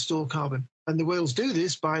oxygen, store carbon. And the whales do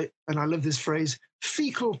this by, and I love this phrase,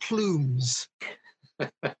 fecal plumes.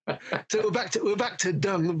 So we're back to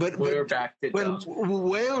dung, but back to dung.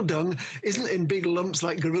 Whale dung isn't in big lumps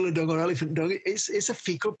like gorilla dung or elephant dung. It's a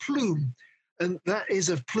fecal plume, and that is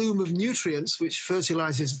a plume of nutrients which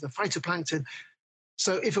fertilizes the phytoplankton.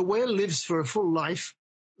 So if a whale lives for a full life,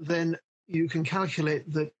 then you can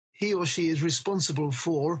calculate that he or she is responsible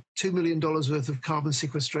for $2 million worth of carbon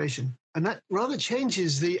sequestration. And that rather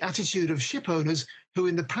changes the attitude of ship owners who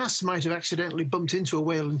in the past might have accidentally bumped into a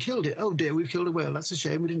whale and killed it. Oh dear, we've killed a whale. That's a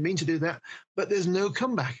shame. We didn't mean to do that. But there's no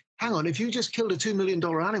comeback. Hang on, if you just killed a $2 million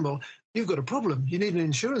animal, you've got a problem. You need an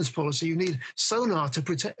insurance policy. You need sonar to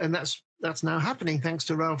protect. And that's now happening thanks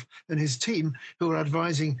to Ralph and his team who are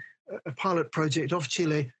advising a pilot project off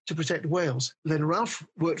Chile to protect whales. Then Ralph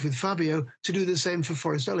worked with Fabio to do the same for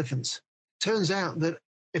forest elephants. Turns out that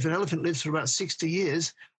if an elephant lives for about 60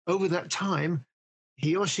 years, over that time,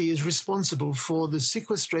 he or she is responsible for the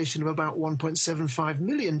sequestration of about $1.75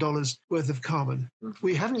 million worth of carbon.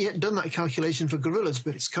 We haven't yet done that calculation for gorillas,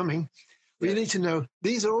 but it's coming. you need to know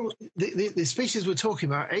these are all the species we're talking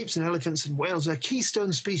about, apes and elephants and whales, are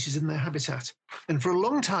keystone species in their habitat. And for a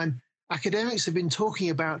long time, academics have been talking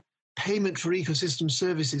about payment for ecosystem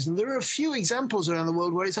services. And there are a few examples around the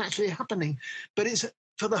world where it's actually happening, but it's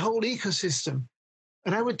for the whole ecosystem.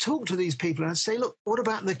 And I would talk to these people and I'd say, look, what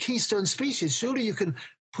about the keystone species? Surely you can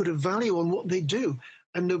put a value on what they do.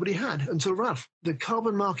 And nobody had until Ralph. The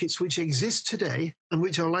carbon markets which exist today and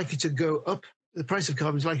which are likely to go up, the price of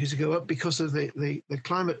carbon is likely to go up because of the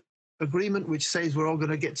climate agreement, which says we're all going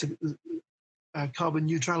to get to carbon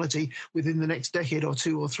neutrality within the next decade or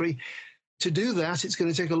 2 or 3. To do that, it's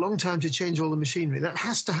going to take a long time to change all the machinery. That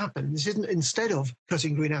has to happen. This isn't instead of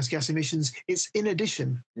cutting greenhouse gas emissions, it's in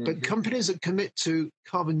addition. But companies that commit to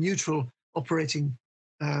carbon neutral operating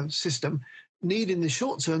system need in the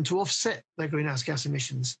short term to offset their greenhouse gas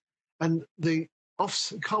emissions. And the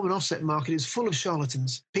carbon offset market is full of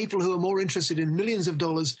charlatans, people who are more interested in millions of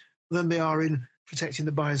dollars than they are in protecting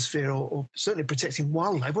the biosphere or certainly protecting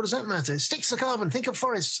wildlife. What does that matter? Sticks of carbon, think of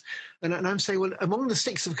forests. And I'm saying, well, among the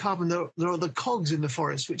sticks of carbon, there are the cogs in the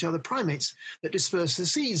forest, which are the primates that disperse the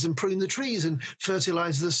seeds and prune the trees and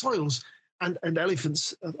fertilize the soils. And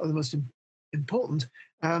elephants are the most important.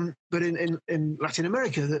 But in Latin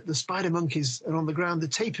America, the spider monkeys are on the ground, the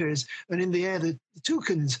tapirs, and in the air, the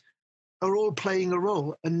toucans are all playing a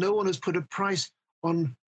role. And no one has put a price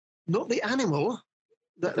on not the animal,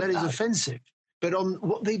 that is offensive, but on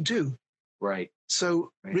what they do. Right.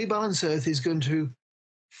 So Rebalance Earth is going to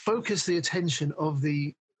focus the attention of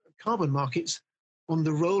the carbon markets on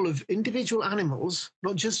the role of individual animals,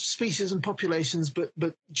 not just species and populations, but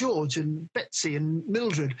George and Betsy and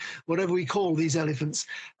Mildred, whatever we call these elephants.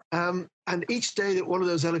 And each day that one of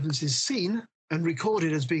those elephants is seen and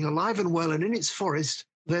recorded as being alive and well and in its forest,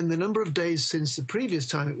 then the number of days since the previous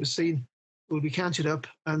time it was seen will be counted up,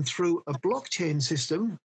 and through a blockchain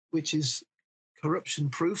system, which is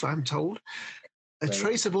corruption-proof, I'm told, a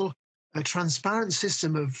traceable, a transparent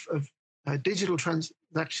system of digital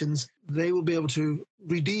transactions, they will be able to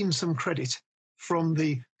redeem some credit from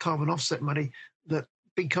the carbon offset money that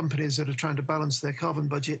big companies that are trying to balance their carbon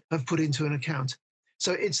budget have put into an account.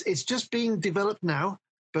 So it's just being developed now,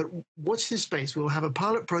 but watch this space. We'll have a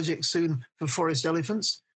pilot project soon for forest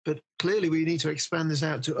elephants, but clearly we need to expand this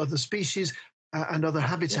out to other species and other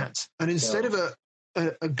habitats. And instead of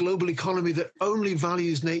a global economy that only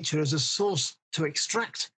values nature as a source to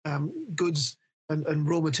extract goods and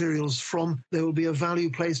raw materials from, there will be a value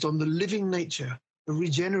placed on the living nature. A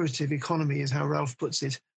regenerative economy is how Ralph puts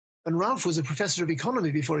it. And Ralph was a professor of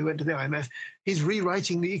economy before he went to the IMF. He's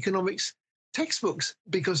rewriting the economics textbooks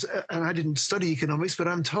because, and I didn't study economics, but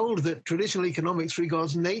I'm told that traditional economics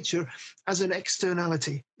regards nature as an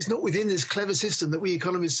externality. It's not within this clever system that we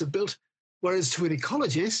economists have built, whereas to an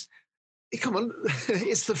ecologist, come on,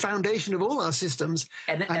 it's the foundation of all our systems.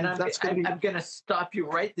 And I'm going to stop you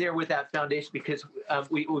right there with that foundation, because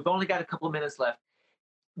we've only got a couple of minutes left.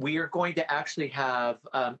 We are going to actually have,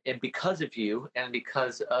 and because of you and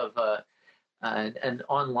because of an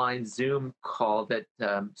online Zoom call that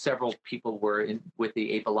several people were in with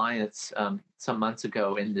the Ape Alliance some months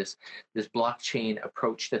ago in this blockchain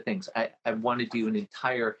approach to things. I want to do an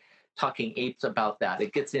entire Talking Apes about that.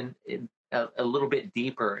 It gets in a little bit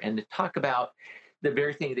deeper and to talk about the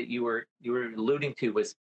very thing that you were alluding to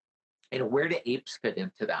was, where do apes fit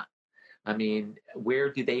into that? I mean,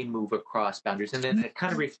 where do they move across boundaries? And then it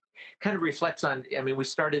kind of reflects on, we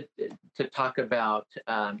started to talk about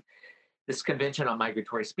this Convention on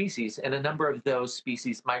Migratory Species, and a number of those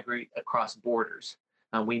species migrate across borders.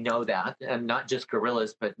 We know that, and not just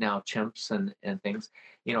gorillas, but now chimps and things.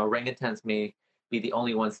 Orangutans may be the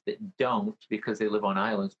only ones that don't because they live on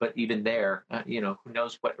islands, but even there, who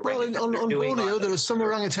knows what orangutans on doing. Borneo, there are some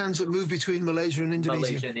orangutans that move between Malaysia and Indonesia.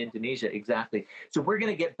 Malaysia and Indonesia, exactly. So we're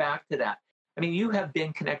going to get back to that. You have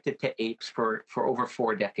been connected to apes for over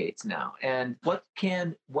 4 decades now. And what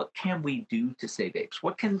can we do to save apes?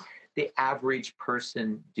 What can the average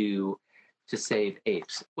person do to save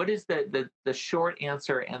apes? What is the short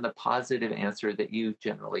answer and the positive answer that you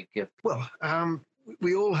generally give? Well,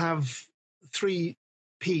 we all have 3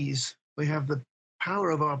 Ps. We have the power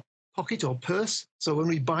of our pocket or purse. So when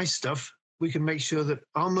we buy stuff, we can make sure that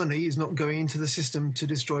our money is not going into the system to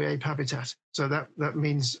destroy ape habitat. So that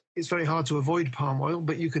means it's very hard to avoid palm oil,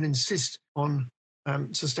 but you can insist on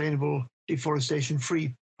sustainable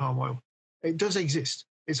deforestation-free palm oil. It does exist.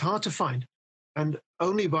 It's hard to find. And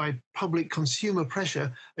only by public consumer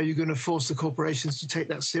pressure are you going to force the corporations to take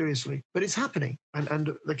that seriously. But it's happening.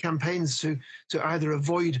 And the campaigns to either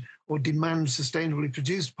avoid or demand sustainably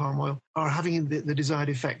produced palm oil are having the desired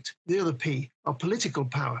effect. The other P, our political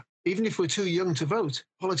power. even if we're too young to vote,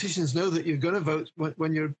 politicians know that you're going to vote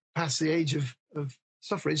when you're past the age of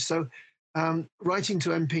suffrage. So writing to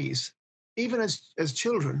MPs, even as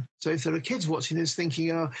children. So if there are kids watching this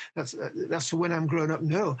thinking, oh, that's for when I'm grown up.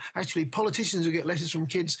 No, actually, politicians who get letters from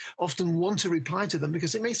kids often want to reply to them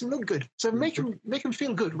because it makes them look good. So make them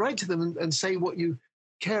feel good. Write to them and say what you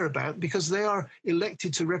care about, because they are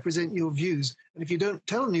elected to represent your views. And if you don't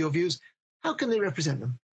tell them your views, how can they represent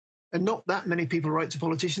them? And not that many people write to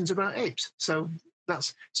politicians about apes. So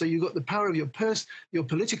you've got the power of your purse, your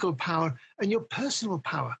political power, and your personal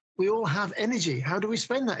power. We all have energy. How do we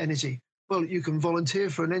spend that energy? Well, you can volunteer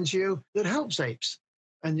for an NGO that helps apes.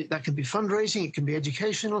 And that can be fundraising, it can be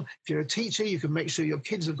educational. If you're a teacher, you can make sure your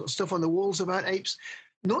kids have got stuff on the walls about apes,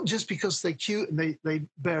 not just because they're cute and they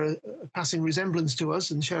bear a passing resemblance to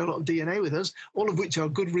us and share a lot of DNA with us, all of which are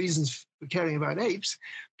good reasons for caring about apes,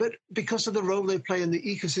 but because of the role they play in the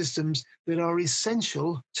ecosystems that are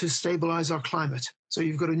essential to stabilize our climate. So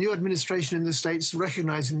you've got a new administration in the States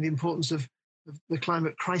recognizing the importance of the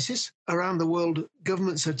climate crisis. Around the world,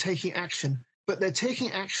 governments are taking action, but they're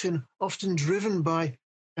taking action often driven by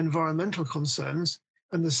environmental concerns,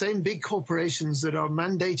 and the same big corporations that are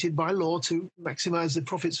mandated by law to maximize the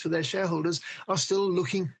profits for their shareholders are still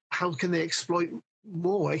looking, how can they exploit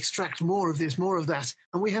more, extract more of this, more of that?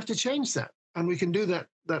 And we have to change that. And we can do that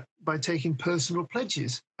by taking personal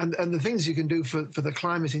pledges. And the things you can do for the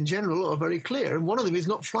climate in general are very clear. And one of them is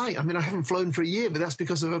not flying. I mean, I haven't flown for a year, but that's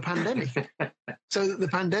because of a pandemic. So the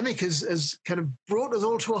pandemic has kind of brought us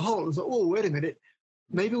all to a halt and thought, oh, wait a minute,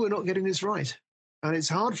 maybe we're not getting this right. And it's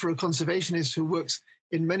hard for a conservationist who works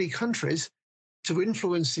in many countries to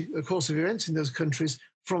influence the course of events in those countries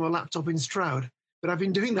from a laptop in Stroud. But I've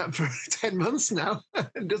been doing that for 10 months now.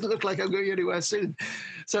 It doesn't look like I'm going anywhere soon.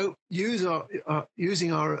 So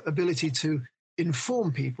using our ability to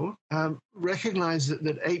inform people, recognize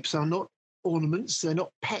that apes are not ornaments, they're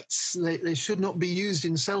not pets, they should not be used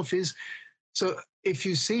in selfies. So if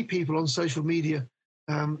you see people on social media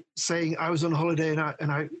saying, I was on holiday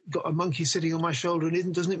and I got a monkey sitting on my shoulder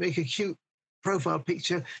and doesn't it make a cute profile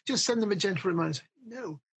picture, just send them a gentle reminder.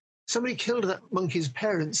 No, somebody killed that monkey's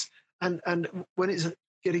parents, and when it's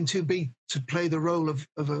getting too big to play the role of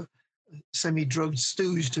a semi-drugged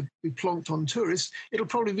stooge to be plonked on tourists, it'll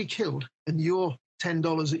probably be killed. And your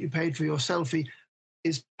 $10 that you paid for your selfie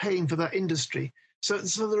is paying for that industry. So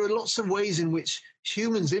there are lots of ways in which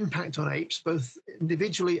humans impact on apes, both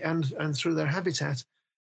individually and through their habitat.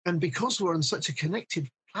 And because we're on such a connected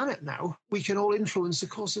planet now, we can all influence the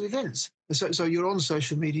course of events. So you're on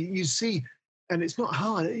social media, you see, and it's not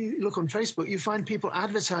hard. You look on Facebook, you find people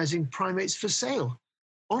advertising primates for sale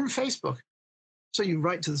on Facebook. So you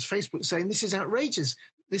write to this Facebook saying, this is outrageous.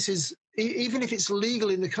 This is, even if it's legal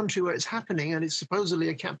in the country where it's happening and it's supposedly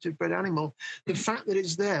a captive bred animal, the fact that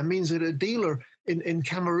it's there means that a dealer in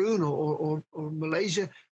Cameroon or Malaysia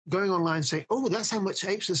going online saying, oh, that's how much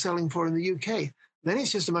apes are selling for in the UK. Then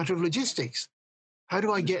it's just a matter of logistics. How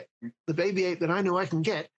do I get the baby ape that I know I can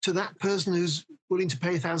get to that person who's willing to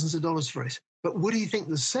pay thousands of dollars for it? But would he think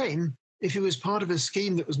the same if he was part of a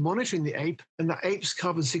scheme that was monitoring the ape and that ape's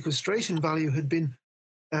carbon sequestration value had been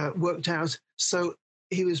worked out, so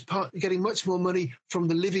he was getting much more money from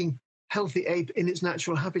the living, healthy ape in its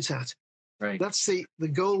natural habitat? Right. That's the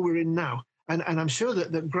goal we're in now. And I'm sure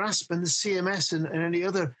that GRASP and the CMS and any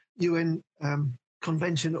other UN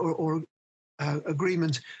convention or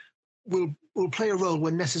agreement will play a role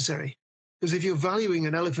when necessary. Because if you're valuing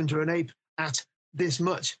an elephant or an ape at this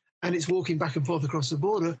much and it's walking back and forth across the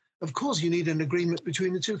border, of course you need an agreement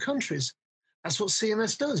between the two countries. That's what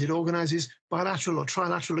CMS does. It organizes bilateral or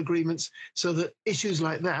trilateral agreements so that issues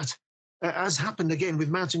like that, as happened again with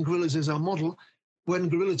mountain gorillas as our model, when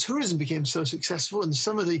gorilla tourism became so successful and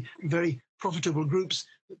some of the very profitable groups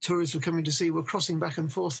that tourists were coming to see were crossing back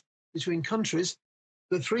and forth between countries,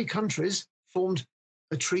 the three countries formed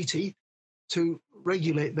a treaty to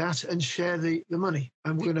regulate that and share the money.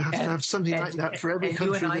 And we're going to have something like that for every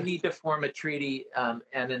country. You and I need to form a treaty and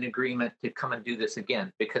an agreement to come and do this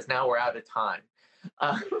again, because now we're out of time.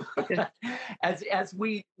 As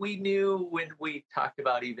we knew when we talked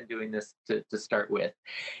about even doing this to start with.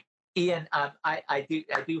 Ian,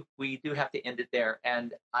 we do have to end it there,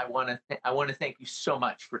 and I want to thank you so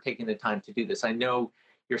much for taking the time to do this. I know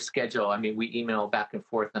your schedule. I mean, we email back and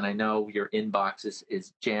forth, and I know your inbox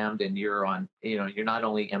is jammed, and you're on. You're not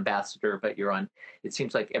only ambassador, but you're on. It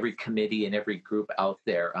seems like every committee and every group out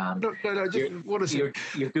there.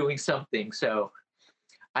 You're doing something. So,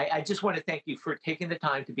 I just want to thank you for taking the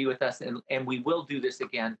time to be with us, and we will do this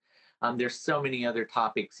again. There's so many other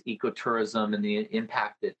topics, ecotourism and the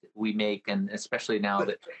impact that we make, and especially now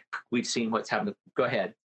that we've seen what's happened. Go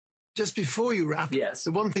ahead. just before you wrap, Yes.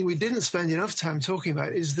 the one thing we didn't spend enough time talking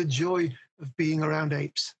about is the joy of being around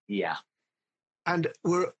apes. Yeah. And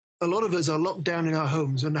a lot of us are locked down in our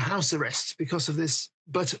homes under house arrest because of this.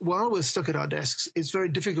 But while we're stuck at our desks, it's very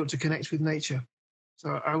difficult to connect with nature.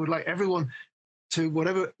 So I would like everyone to,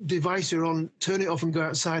 whatever device you're on, turn it off and go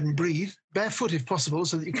outside and breathe, barefoot if possible,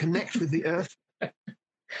 so that you connect with the earth. And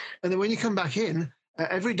then when you come back in,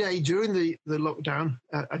 every day during the lockdown,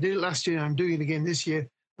 I did it last year, I'm doing it again this year,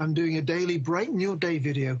 I'm doing a daily Brighten Your Day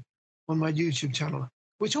video on my YouTube channel,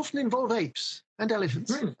 which often involve apes and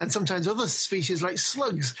elephants, and sometimes other species like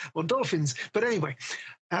slugs or dolphins. But anyway,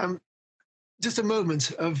 just a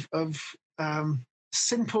moment of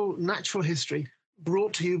simple natural history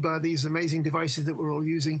brought to you by these amazing devices that we're all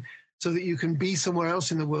using, so that you can be somewhere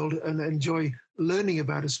else in the world and enjoy learning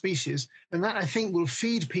about a species. And that, I think, will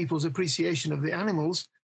feed people's appreciation of the animals.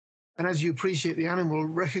 And as you appreciate the animal,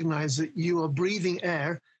 recognize that you are breathing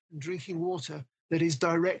air and drinking water that is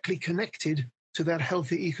directly connected to that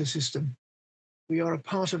healthy ecosystem. We are a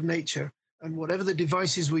part of nature. And whatever the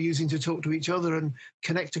devices we're using to talk to each other and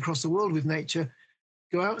connect across the world with nature,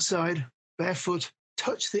 go outside, barefoot,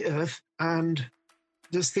 touch the earth, and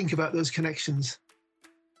just think about those connections.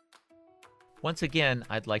 Once again,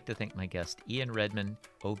 I'd like to thank my guest, Ian Redman,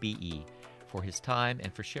 OBE, for his time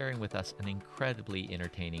and for sharing with us an incredibly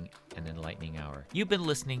entertaining and enlightening hour. You've been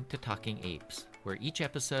listening to Talking Apes, where each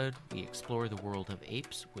episode we explore the world of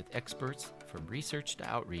apes with experts from research to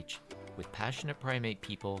outreach, with passionate primate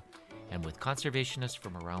people, and with conservationists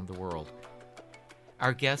from around the world.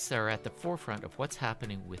 Our guests are at the forefront of what's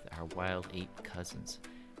happening with our wild ape cousins.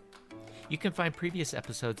 You can find previous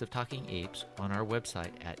episodes of Talking Apes on our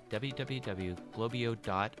website at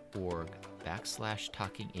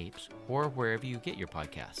www.globio.org/talkingapes or wherever you get your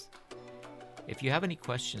podcasts. If you have any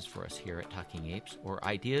questions for us here at Talking Apes or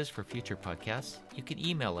ideas for future podcasts, you can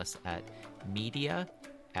email us at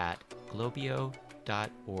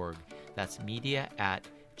media@globio.org. That's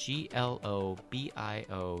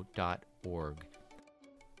media@globio.org.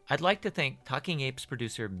 I'd like to thank Talking Apes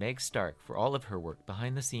producer Meg Stark for all of her work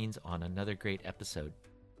behind the scenes on another great episode.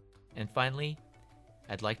 And finally,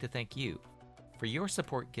 I'd like to thank you, for your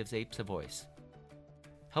support gives apes a voice.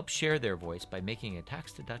 Help share their voice by making a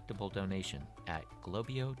tax-deductible donation at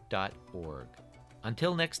globio.org.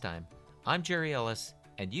 Until next time, I'm Jerry Ellis,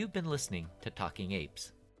 and you've been listening to Talking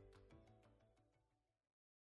Apes.